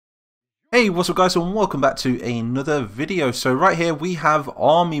Hey, what's up guys, and welcome back to another video. So right here we have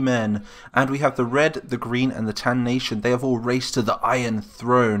army men, and we have the red, the green and the tan nation. They have all raced to the Iron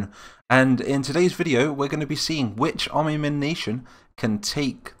Throne, and in today's video we're going to be seeing which army men nation can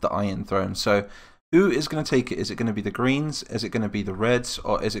take the Iron Throne. So who is going to take it? Is it going to be the greens, is it going to be the reds,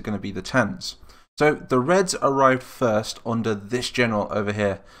 or is it going to be the tans? So the reds arrived first under this general over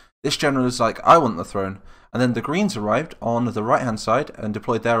here. This general is like, I want the throne. And then the greens arrived on the right hand side and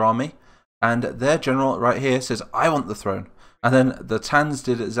deployed their army. And their general right here says, I want the throne. And then the tans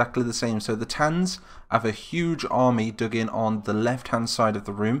did exactly the same. So the tans have a huge army dug in on the left hand side of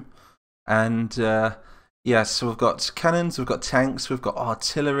the room. And yes, so we've got cannons, we've got tanks, we've got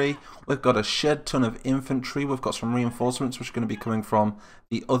artillery, we've got a shed ton of infantry, we've got some reinforcements which are going to be coming from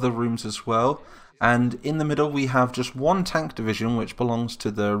the other rooms as well. And in the middle we have just one tank division which belongs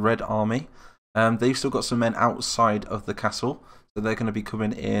to the red army. They've still got some men outside of the castle. So they're going to be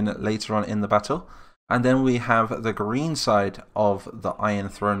coming in later on in the battle. And then we have the green side of the Iron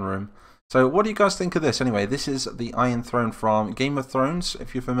Throne room. So what do you guys think of this? Anyway, this is the Iron Throne from Game of Thrones,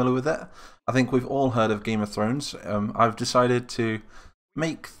 if you're familiar with it. I think we've all heard of Game of Thrones. I've decided to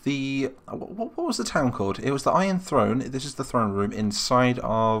make the... What was the town called? It was the Iron Throne. This is the throne room inside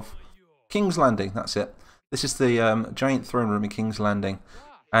of King's Landing. That's it. This is the giant throne room in King's Landing.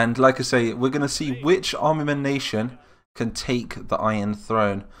 And like I say, we're going to see which armyman nation can take the Iron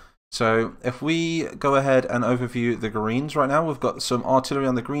Throne. So if we go ahead and overview the greens right now, we've got some artillery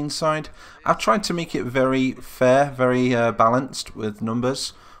on the green side. I've tried to make it very fair, very balanced with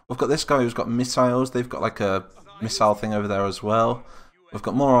numbers. We've got this guy who's got missiles. They've got like a missile thing over there as well. We've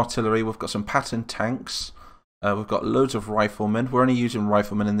got more artillery. We've got some patterned tanks. We've got loads of riflemen. We're only using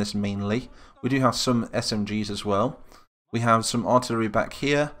riflemen in this mainly. We do have some SMGs as well. We have some artillery back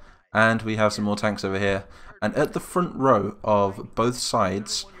here, and we have some more tanks over here. And at the front row of both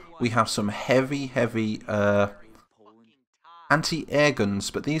sides, we have some heavy anti-air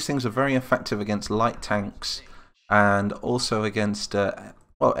guns, but these things are very effective against light tanks and also against,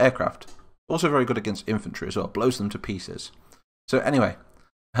 well, aircraft. Also very good against infantry as well, blows them to pieces. So anyway,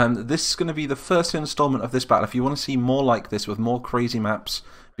 this is going to be the first installment of this battle. If you want to see more like this with more crazy maps,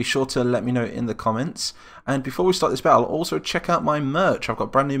 be sure to let me know in the comments. And before we start this battle, also check out my merch. I've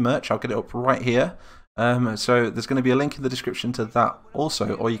got brand new merch. I'll get it up right here. So there's going to be a link in the description to that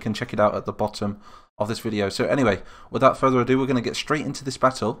also, or you can check it out at the bottom of this video. So anyway, without further ado, we're going to get straight into this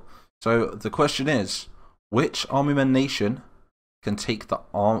battle. So the question is, which armyman nation can take the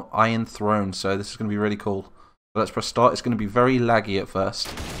Iron Throne? So this is going to be really cool. So let's press start. It's going to be very laggy at first.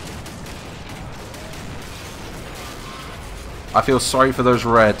 I feel sorry for those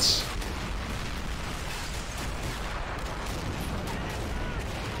reds.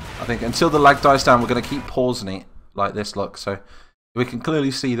 I think until the lag dies down, we're going to keep pausing it like this, look. So we can clearly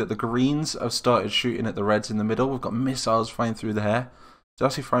see that the greens have started shooting at the reds in the middle. We've got missiles flying through the air. It's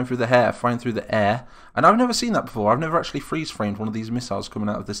actually flying through the air, flying through the air. And I've never seen that before. I've never actually freeze-framed one of these missiles coming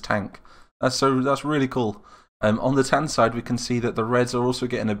out of this tank. That's really cool. On the tan side, we can see that the reds are also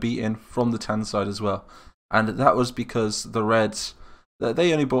getting a beating from the tan side as well. And that was because the reds,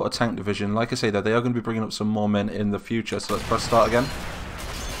 they only bought a tank division. Like I say, though, they are going to be bringing up some more men in the future. So let's press start again.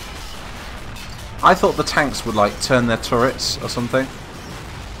 I thought the tanks would like turn their turrets or something.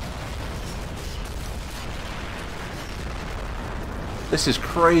 This is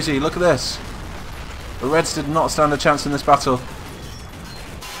crazy, look at this. The reds did not stand a chance in this battle.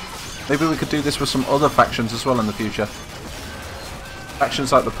 Maybe we could do this with some other factions as well in the future.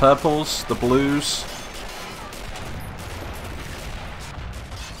 Factions like the purples, the blues.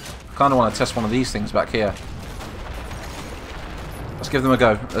 I kind of want to test one of these things back here. Let's give them a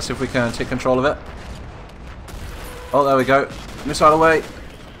go. Let's see if we can take control of it. Oh, there we go. Missile away.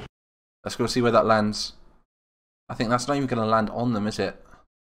 Let's go see where that lands. I think that's not even going to land on them, is it?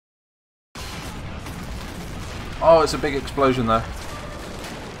 Oh, it's a big explosion though.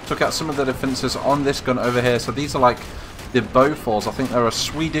 Took out some of the defences on this gun over here. So these are like the Bofors. I think they're a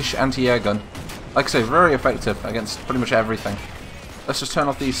Swedish anti-air gun. Like I say, very effective against pretty much everything. Let's just turn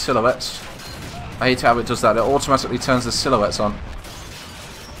off these silhouettes. I hate how it does that. It automatically turns the silhouettes on.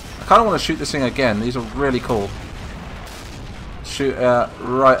 I kind of want to shoot this thing again. These are really cool. Shoot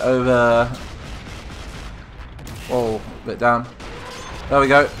right over. Oh, a bit down. There we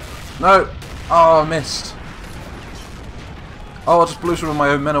go. No! Oh, I missed. Oh, I just blew some of my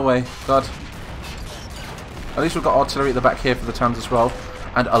own men away. God. At least we've got artillery at the back here for the tans as well.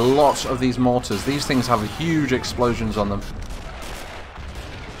 And a lot of these mortars. These things have huge explosions on them.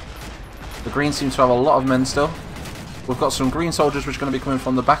 The greens seem to have a lot of men still. We've got some green soldiers which are going to be coming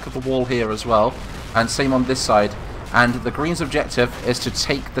from the back of the wall here as well. And same on this side. And the Green's objective is to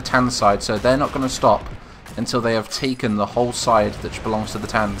take the Tan side, so they're not going to stop until they have taken the whole side that belongs to the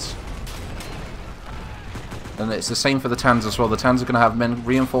Tans. And it's the same for the Tans as well. The Tans are going to have men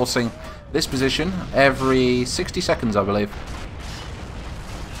reinforcing this position every 60 seconds, I believe.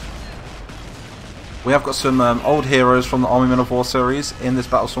 We have got some old heroes from the Army Men of War series in this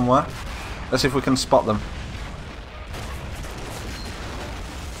battle somewhere. Let's see if we can spot them.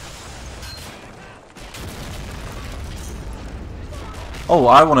 Oh,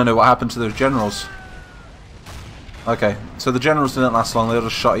 I want to know what happened to those generals. Okay, so the generals didn't last long. They all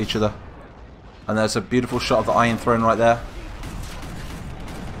just shot each other. And there's a beautiful shot of the Iron Throne right there.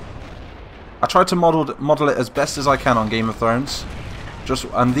 I tried to model it as best as I can on Game of Thrones.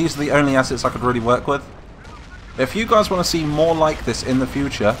 And these are the only assets I could really work with. If you guys want to see more like this in the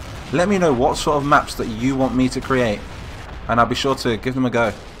future, let me know what sort of maps that you want me to create. And I'll be sure to give them a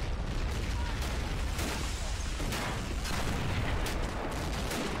go.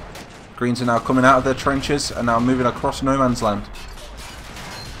 Greens are now coming out of their trenches and now moving across no man's land.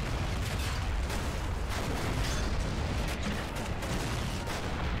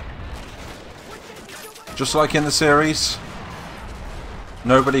 Just like in the series,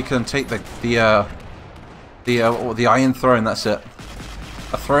 nobody can take the Iron Throne. That's it.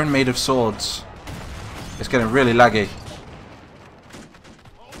 A throne made of swords. It's getting really laggy.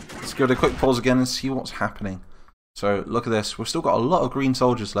 Let's give it a quick pause again and see what's happening. So look at this. We've still got a lot of green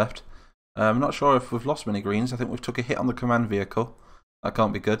soldiers left. I'm not sure if we've lost many greens. I think we've took a hit on the command vehicle. That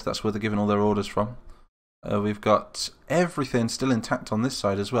can't be good. That's where they're giving all their orders from. We've got everything still intact on this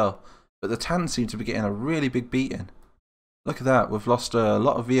side as well. But the Tan seem to be getting a really big beating. Look at that. We've lost a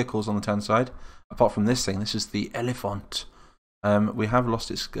lot of vehicles on the Tan side. Apart from this thing. This is the Elephant. We have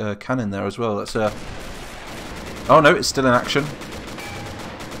lost its cannon there as well. That's oh no, it's still in action.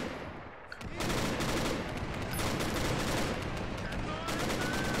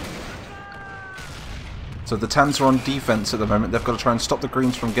 So the Tans are on defense at the moment. They've got to try and stop the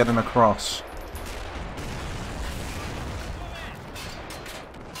Greens from getting across.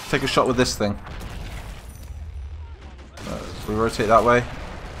 Take a shot with this thing. So we rotate that way.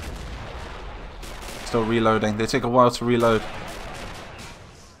 Still reloading. They take a while to reload.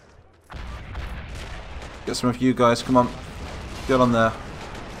 Get some of you guys. Come on. Get on there.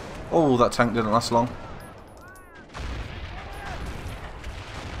 Oh, that tank didn't last long.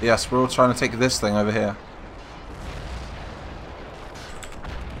 Yes, we're all trying to take this thing over here.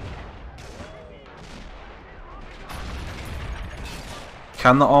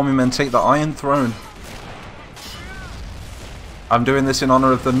 Can the army men take the Iron Throne? I'm doing this in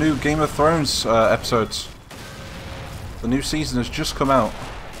honor of the new Game of Thrones episodes. The new season has just come out.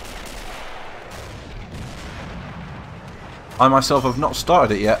 I myself have not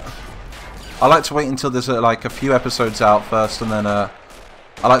started it yet. I like to wait until there's like a few episodes out first, and then I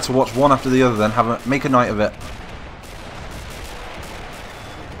like to watch one after the other, then make a night of it.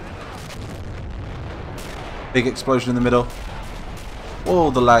 Big explosion in the middle.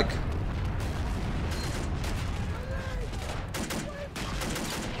 Oh, the lag.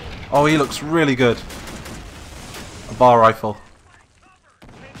 Oh, he looks really good. A bar rifle.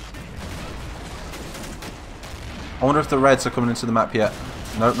 I wonder if the Reds are coming into the map yet.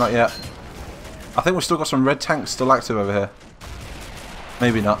 Nope, not yet. I think we've still got some red tanks still active over here.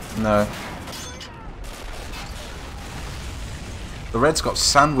 Maybe not. No. The Reds got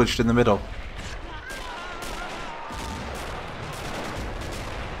sandwiched in the middle.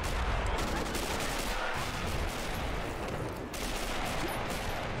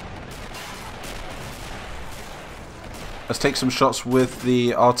 Let's take some shots with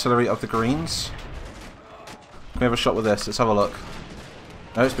the artillery of the Greens. Can we have a shot with this? Let's have a look.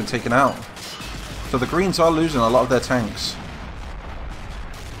 No, it's been taken out. So the Greens are losing a lot of their tanks.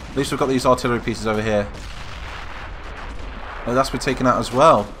 At least we've got these artillery pieces over here. Oh, that's been taken out as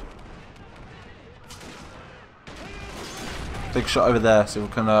well. Take a shot over there so we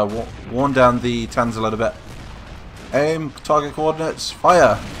can warn down the Tans a little bit. Aim, target coordinates,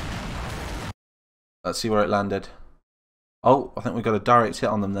 fire! Let's see where it landed. Oh, I think we got a direct hit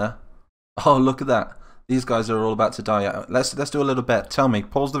on them there. Oh, look at that. These guys are all about to die. Let's do a little bet. Tell me,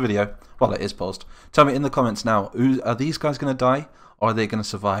 pause the video. Well, it is paused. Tell me in the comments now, are these guys going to die or are they going to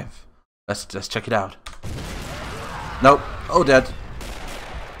survive? Let's check it out. Nope. Oh, dead.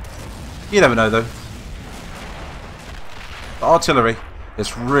 You never know, though. The artillery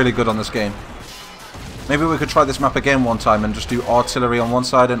is really good on this game. Maybe we could try this map again one time and just do artillery on one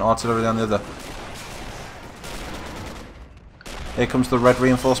side and artillery on the other. Here comes the red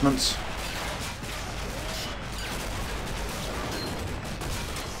reinforcements.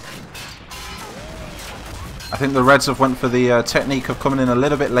 I think the Reds have went for the technique of coming in a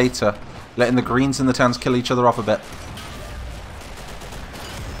little bit later, letting the Greens and the Tans kill each other off a bit.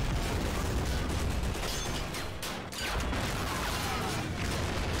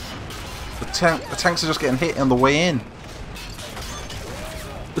 The tanks are just getting hit on the way in.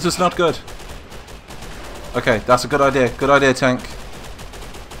 This is not good. Okay, that's a good idea. Good idea, tank.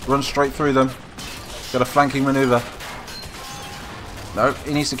 Run straight through them. Got a flanking maneuver. No,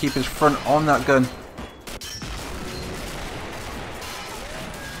 he needs to keep his front on that gun.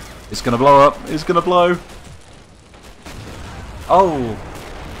 It's gonna blow up. It's gonna blow. Oh.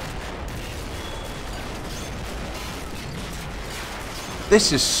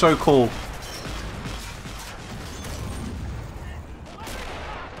 This is so cool.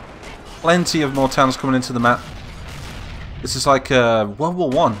 Plenty of more towns coming into the map. This is like World War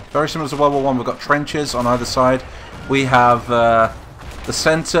One, very similar to World War One. We've got trenches on either side. We have the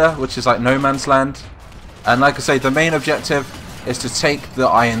center, which is like no man's land, and like I say, the main objective is to take the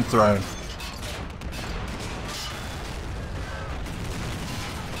Iron Throne.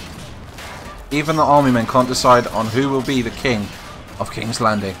 Even the army men can't decide on who will be the king of King's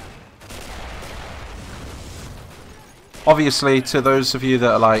Landing. Obviously, to those of you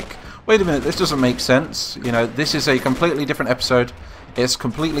that are like, wait a minute, this doesn't make sense. You know, this is a completely different episode. It's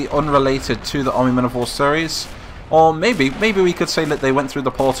completely unrelated to the Army Men of War series. Or maybe we could say that they went through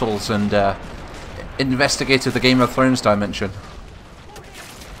the portals and investigated the Game of Thrones dimension.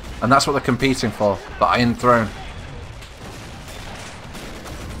 And that's what they're competing for, the Iron Throne.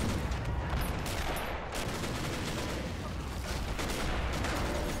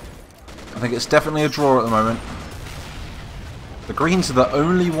 I think it's definitely a draw at the moment. The Greens are the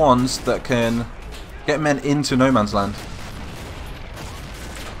only ones that can get men into no man's land.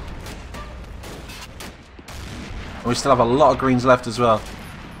 And we still have a lot of Greens left as well.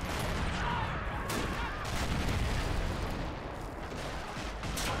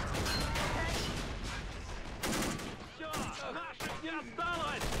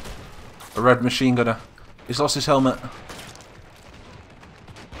 A red machine gunner. He's lost his helmet.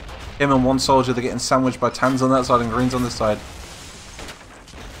 Him and one soldier, they're getting sandwiched by Tans on that side and Greens on this side.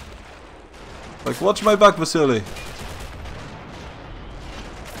 Like, watch my back, Vasily.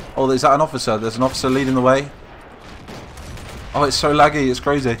 Oh, is that an officer? There's an officer leading the way. Oh, it's so laggy, it's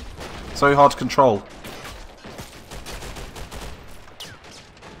crazy. So hard to control.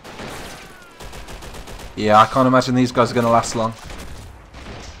 Yeah, I can't imagine these guys are going to last long.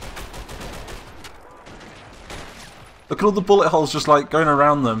 Look at all the bullet holes just like going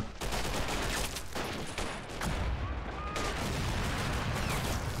around them.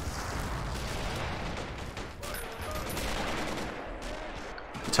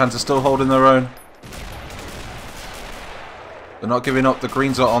 The Tans are still holding their own. They're not giving up. The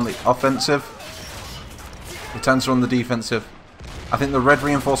Greens are on the offensive. The Tans are on the defensive. I think the red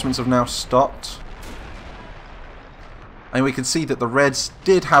reinforcements have now stopped. And we can see that the Reds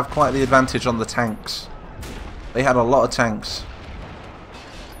did have quite the advantage on the tanks. They had a lot of tanks.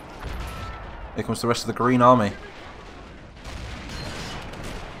 Here comes the rest of the Green Army.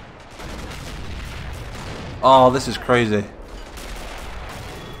 Oh, this is crazy.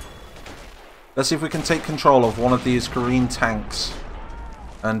 Let's see if we can take control of one of these green tanks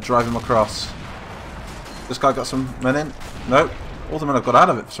and drive him across. This guy got some men in? Nope. All the men have got out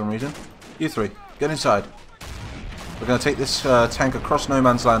of it for some reason. You three, get inside. We're going to take this tank across no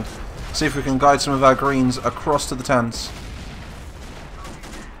man's land. See if we can guide some of our Greens across to the Tans.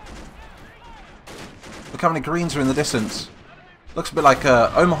 Look how many Greens are in the distance. Looks a bit like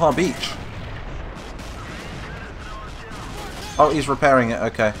Omaha Beach. Oh, he's repairing it.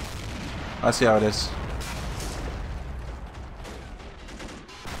 Okay. I see how it is.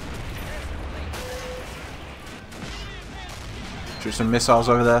 Shoot some missiles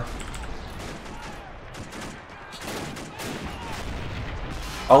over there.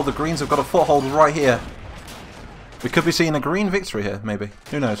 Oh, the Greens have got a foothold right here. We could be seeing a Green victory here, maybe.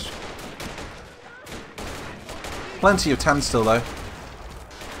 Who knows? Plenty of Tans still, though.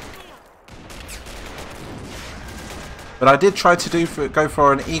 But I did try to go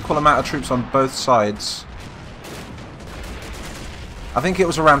for an equal amount of troops on both sides. I think it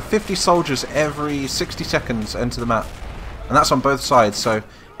was around 50 soldiers every 60 seconds enter the map. And that's on both sides, so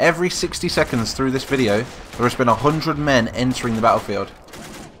every 60 seconds through this video, there has been 100 men entering the battlefield.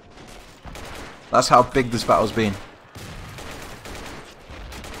 That's how big this battle's been.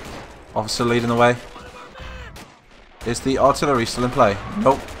 Officer leading the way. Is the artillery still in play?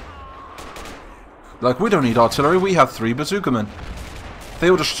 Nope. Like, we don't need artillery, we have 3 bazooka men. If they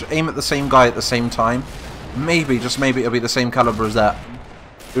all just aim at the same guy at the same time, maybe, just maybe, it'll be the same caliber as that.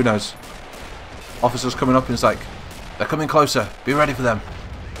 Who knows? officers coming up and it's like, they're coming closer, be ready for them.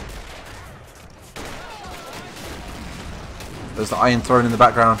 There's the Iron Throne in the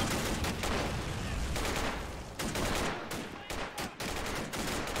background.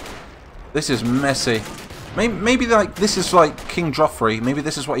 This is messy. Maybe like this is like King Joffrey. Maybe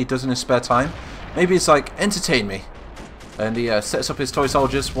this is what he does in his spare time. Maybe it's like, entertain me. And he sets up his toy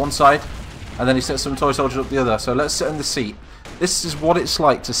soldiers one side, and then he sets some toy soldiers up the other. So let's sit in the seat. This is what it's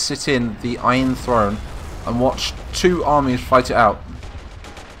like to sit in the Iron Throne and watch two armies fight it out.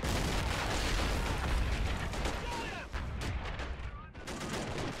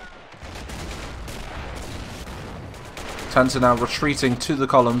 Tanks are now retreating to the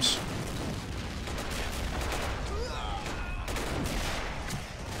columns.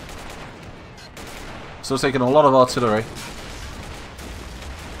 Still taking a lot of artillery.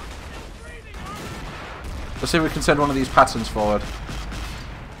 Let's see if we can send one of these patterns forward.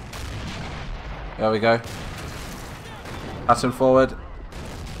 There we go. Pattern forward.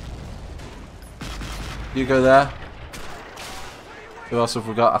 You go there. Who else have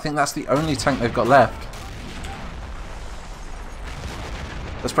we got? I think that's the only tank they've got left.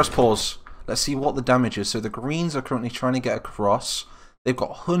 Let's press pause. Let's see what the damage is. So the Greens are currently trying to get across. They've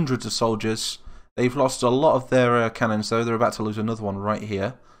got hundreds of soldiers. They've lost a lot of their cannons though. They're about to lose another one right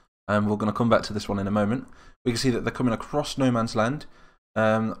here. We're going to come back to this one in a moment. We can see that they're coming across no man's land.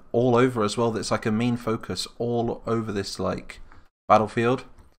 All over as well. That's like a main focus all over this like battlefield.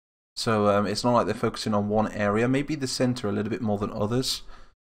 So it's not like they're focusing on one area. Maybe the centre a little bit more than others.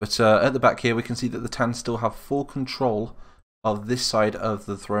 But at the back here we can see that the Tans still have full control of this side of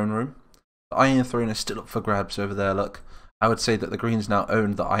the throne room. The Iron Throne is still up for grabs over there, look. I would say that the Greens now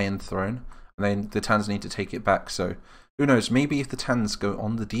own the Iron Throne, and then the Tans need to take it back, so who knows, maybe if the Tans go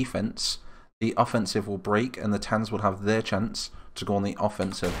on the defense, the offensive will break, and the Tans will have their chance to go on the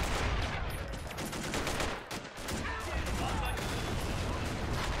offensive.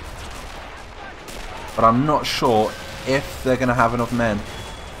 But I'm not sure if they're going to have enough men.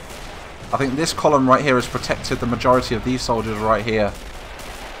 I think this column right here has protected the majority of these soldiers right here.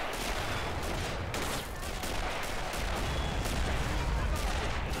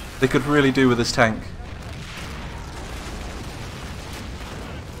 They could really do with this tank.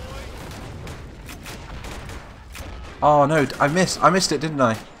 Oh no, I missed it, didn't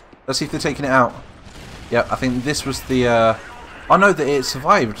I? Let's see if they're taking it out. Yep, I think this was the oh no, that it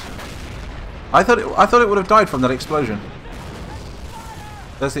survived. I thought it would have died from that explosion.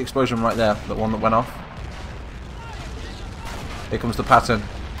 There's the explosion right there, the one that went off. Here comes the pattern.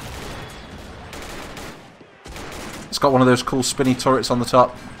 It's got one of those cool spinny turrets on the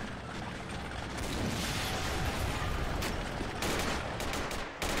top.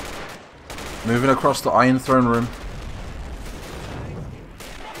 Moving across the Iron Throne room.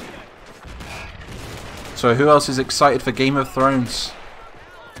 So who else is excited for Game of Thrones?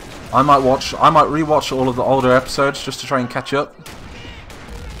 I might rewatch all of the older episodes just to try and catch up.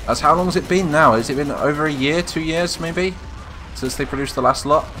 That's how long has it been now? Has it been over a year, 2 years maybe? Since they produced the last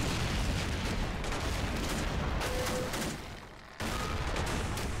lot?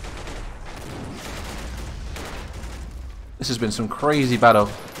 This has been some crazy battle.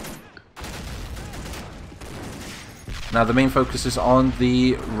 Now the main focus is on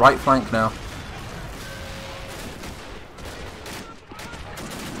the right flank now.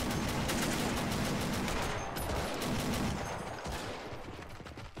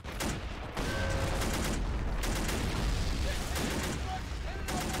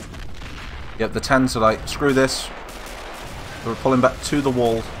 Yep, the Tans are like, screw this. We're pulling back to the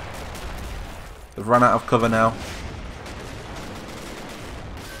wall. They've run out of cover now.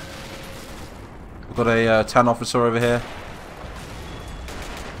 We've got a Tan officer over here.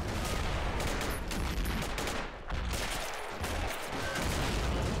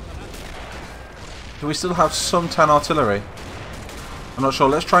 Do we still have some Tan artillery? I'm not sure.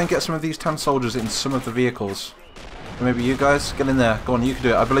 Let's try and get some of these Tan soldiers in some of the vehicles. Or maybe you guys, get in there. Go on, you can do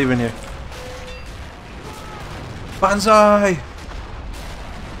it. I believe in you. Banzai!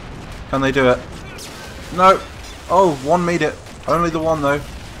 Can they do it? No! Oh, one made it. Only the one though.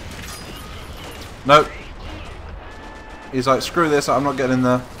 Nope. He's like, screw this, I'm not getting in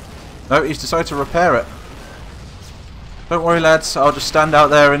there. No, he's decided to repair it. Don't worry lads, I'll just stand out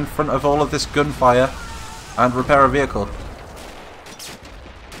there in front of all of this gunfire and repair a vehicle.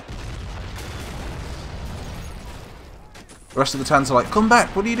 The rest of the Tans are like, come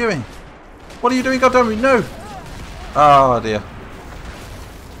back, what are you doing? What are you doing, goddammit, no! Oh dear.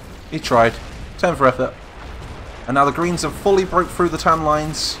 He tried. 10 for effort. And now the Greens have fully broke through the Tan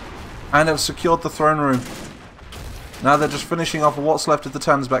lines and have secured the throne room. Now they're just finishing off what's left of the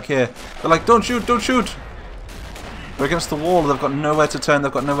tans back here. They're like, don't shoot, don't shoot! They're against the wall, they've got nowhere to turn,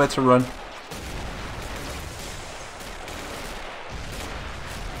 they've got nowhere to run.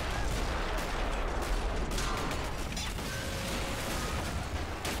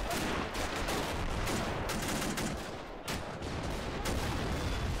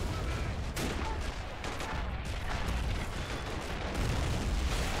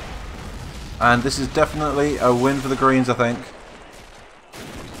 And this is definitely a win for the Greens, I think.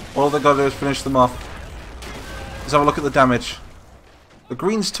 All they've got to do is finish them off. Let's have a look at the damage. The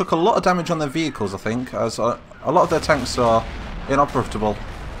Greens took a lot of damage on their vehicles, I think, as a lot of their tanks are inoperable.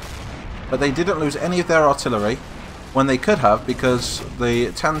 But they didn't lose any of their artillery, when they could have, because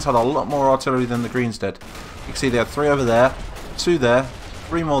the Tans had a lot more artillery than the Greens did. You can see they had 3 over there, 2 there,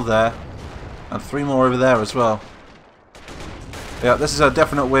 3 more there, and 3 more over there as well. Yeah, this is a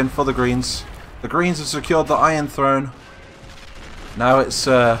definite win for the Greens. The Greens have secured the Iron Throne. Now it's,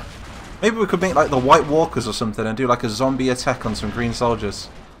 maybe we could make like the White Walkers or something and do like a zombie attack on some Green soldiers.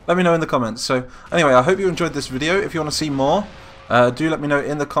 Let me know in the comments. So, anyway, I hope you enjoyed this video. If you want to see more, do let me know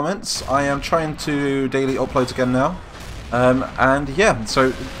in the comments. I am trying to daily upload again now. And yeah,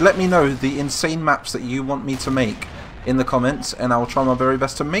 so let me know the insane maps that you want me to make in the comments, and I will try my very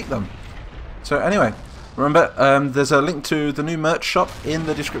best to make them. So, anyway, remember, there's a link to the new merch shop in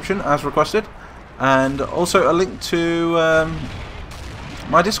the description as requested. And also a link to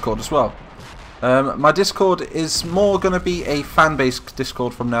my Discord as well. My Discord is more going to be a fan-based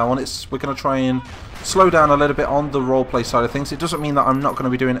Discord from now on. We're going to try and slow down a little bit on the roleplay side of things. It doesn't mean that I'm not going to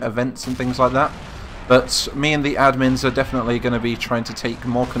be doing events and things like that. But me and the admins are definitely going to be trying to take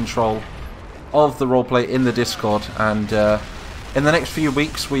more control of the roleplay in the Discord. And in the next few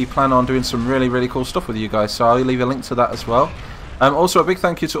weeks we plan on doing some really, really cool stuff with you guys. So I'll leave a link to that as well. Also, a big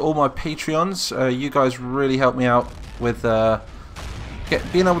thank you to all my Patreons. You guys really help me out with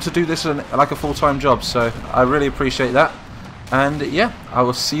being able to do this like a full-time job. So I really appreciate that. And yeah, I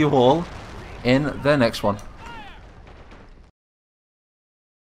will see you all in the next one.